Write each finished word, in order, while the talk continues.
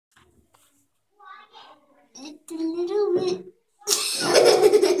Just a little bit.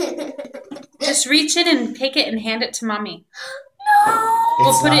 Just reach in and take it and hand it to Mommy. No!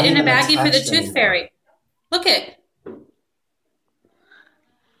 We'll put it in a baggie for the tooth fairy. Look it.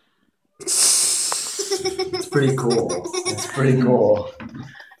 It's pretty cool. It's pretty cool.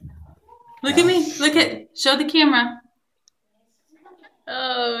 Look at me. Look at. Show the camera.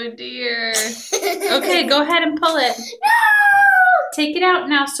 Oh, dear. Okay, go ahead and pull it. No! Take it out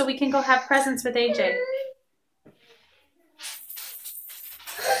now so we can go have presents with AJ.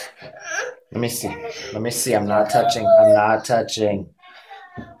 Let me see. Let me see. I'm not touching. I'm not touching.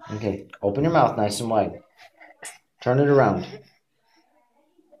 Okay. Open your mouth nice and wide. Turn it around.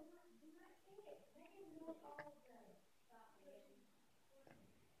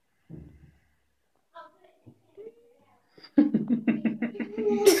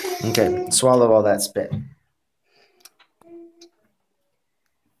 Okay. Swallow all that spit.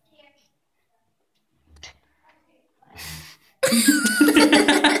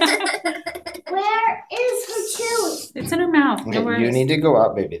 Where is her tooth? It's in her mouth. Okay, you need to go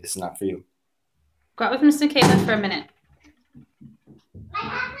out, baby. This is not for you. Go out with Mr. Kaybelle for a minute.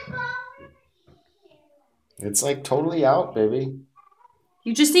 It's like totally out, baby.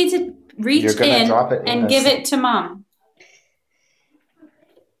 You just need to reach in and give it to Mom.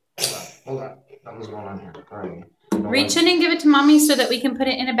 Hold on. That was going on here. All right. Reach in and give it to Mommy so that we can put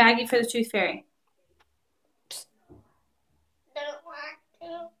it in a baggie for the tooth fairy. Don't want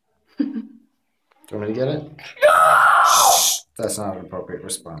Do you want me to get it? No! That's not an appropriate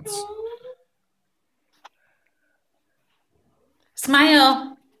response.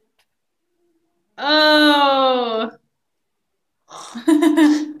 Smile. Oh.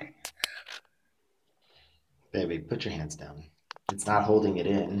 Baby, put your hands down. It's not holding it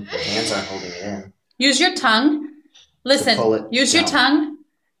in. Your hands aren't holding it in. Use your tongue. Listen, use your tongue.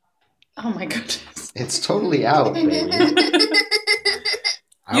 Oh my goodness. It's totally out, baby.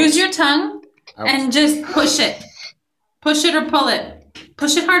 Use your tongue and just push it. Push it or pull it.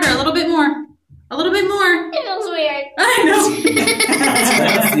 Push it harder, a little bit more. A little bit more. It feels weird. I know. It's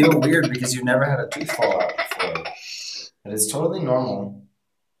gonna feel weird because you never had a tooth fall out before. But it's totally normal.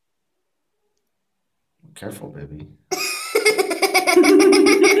 Careful, baby.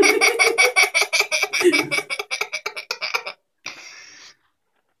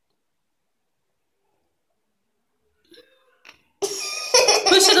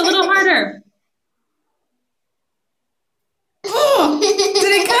 Push it a little harder. Oh, did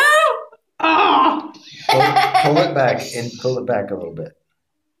it go? Oh. Pull it back and pull it back a little bit.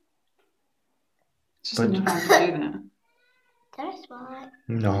 Just know how to do that. That's why.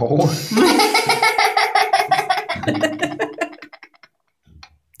 No.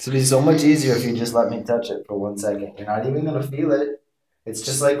 It'd be so much easier if you just let me touch it for 1 second. You're not even gonna feel it. It's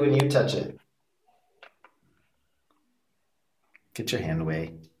just like when you touch it. Get your hand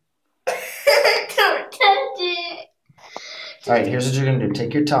away. Don't touch it. All right, here's what you're gonna do.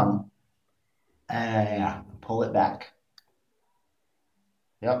 Take your tongue and pull it back.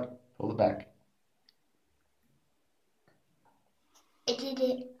 Yep, pull it back. I did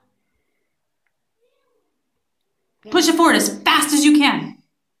it. Push it forward as fast as you can.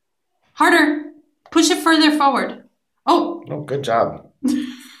 Harder. Push it further forward. Oh. Oh, good job. Do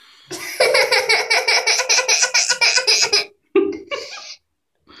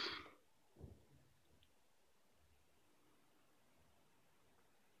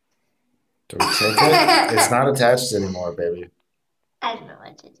we take it? It's not attached anymore, baby. I don't know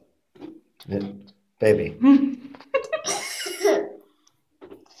what to do. Baby.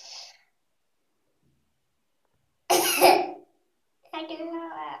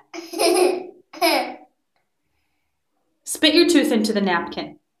 Spit your tooth into the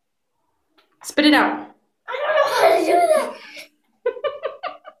napkin. Spit it out. I don't know how to do that.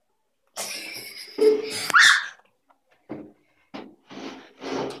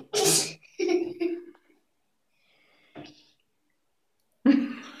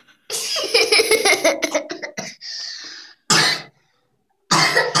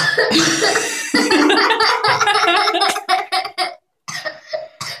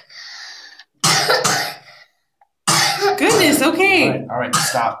 Goodness, okay. All right,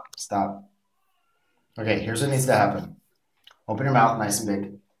 stop. Okay, here's what needs to happen. Open your mouth nice and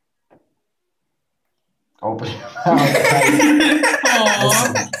big. Open your mouth.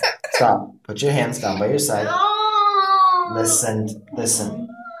 Listen. Stop. Put your hands down by your side. No. Listen.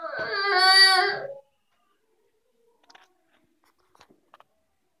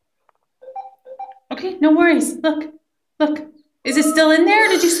 Okay, no worries. Look. Is it still in there or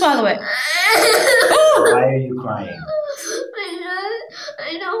did you swallow it? Why are you crying?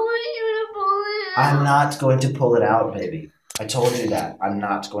 I don't want you to pull it I'm not going to pull it out, baby. I told you that. I'm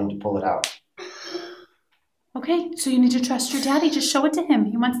not going to pull it out. Okay, so you need to trust your daddy. Just show it to him.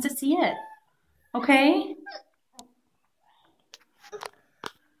 He wants to see it. Okay?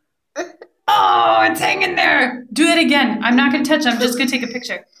 Oh, it's hanging there. Do it again. I'm not going to touch it. I'm just going to take a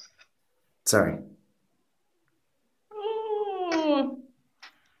picture. Sorry. Oh.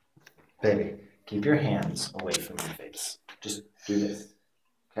 Baby, keep your hands away from your face. Just do this.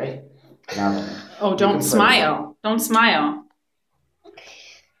 Okay? Now then. Oh, don't smile. Don't smile.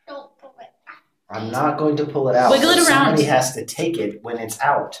 Don't pull it. I'm not going to pull it out. Wiggle it around. Somebody has to take it when it's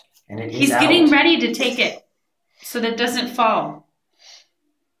out. And it He's is out. getting ready to take it so that it doesn't fall.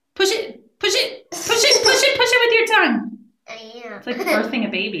 Push it. Push it. Push it. Push it. Push it with your tongue. I am. It's like birthing a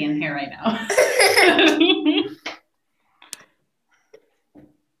baby in here right now.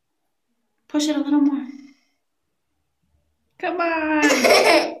 Push it a little more. Come on.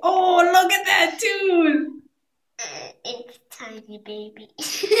 Oh, look at that tooth. It's tiny, baby.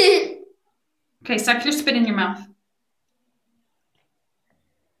 Okay, suck your spit in your mouth.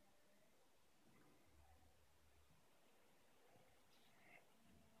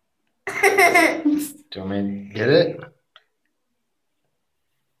 Do you want me to get it?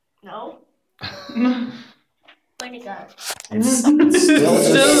 No. Where'd it go? It's still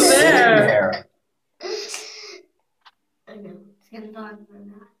there. I know. It's gonna go on for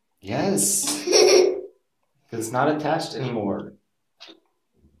that. Yes. It's not attached anymore.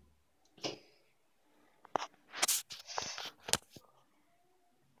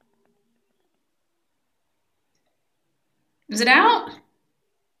 Is it out?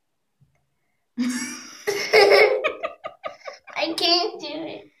 I can't do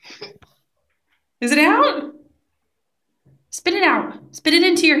it. Is it out? Spit it out. Spit it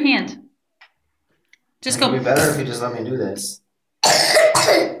into your hand. Just It'd go. be better if you just let me do this.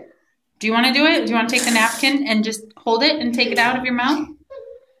 Do you want to do it? Do you want to take the napkin and just hold it and take it out of your mouth?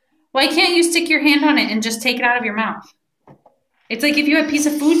 Why can't you stick your hand on it and just take it out of your mouth? It's like if you had a piece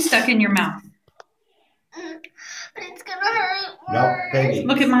of food stuck in your mouth. But it's gonna hurt. No, baby.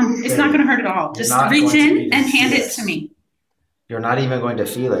 Look at Mom. It's not going to hurt at all. Just reach in and hand it to me. You're not even going to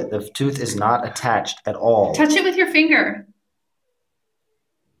feel it. The tooth is not attached at all. Touch it with your finger.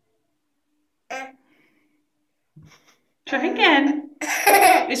 Try again.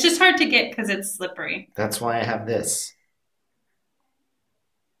 It's just hard to get because it's slippery. That's why I have this.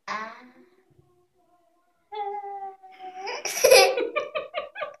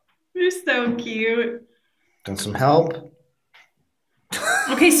 You're so cute. Want some help?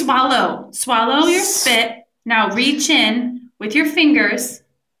 Okay, swallow. Swallow your spit. Now reach in with your fingers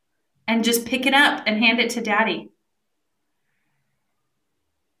and just pick it up and hand it to Daddy.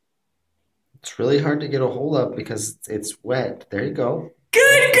 It's really hard to get a hold of because it's wet. There you go.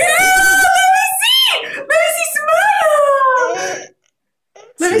 Good girl! Let me see! Let me see, smile!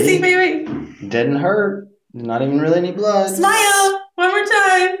 Let me see, wait. Didn't hurt. Not even really any blood. Smile! One more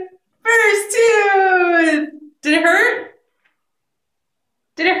time. First tooth! Did it hurt?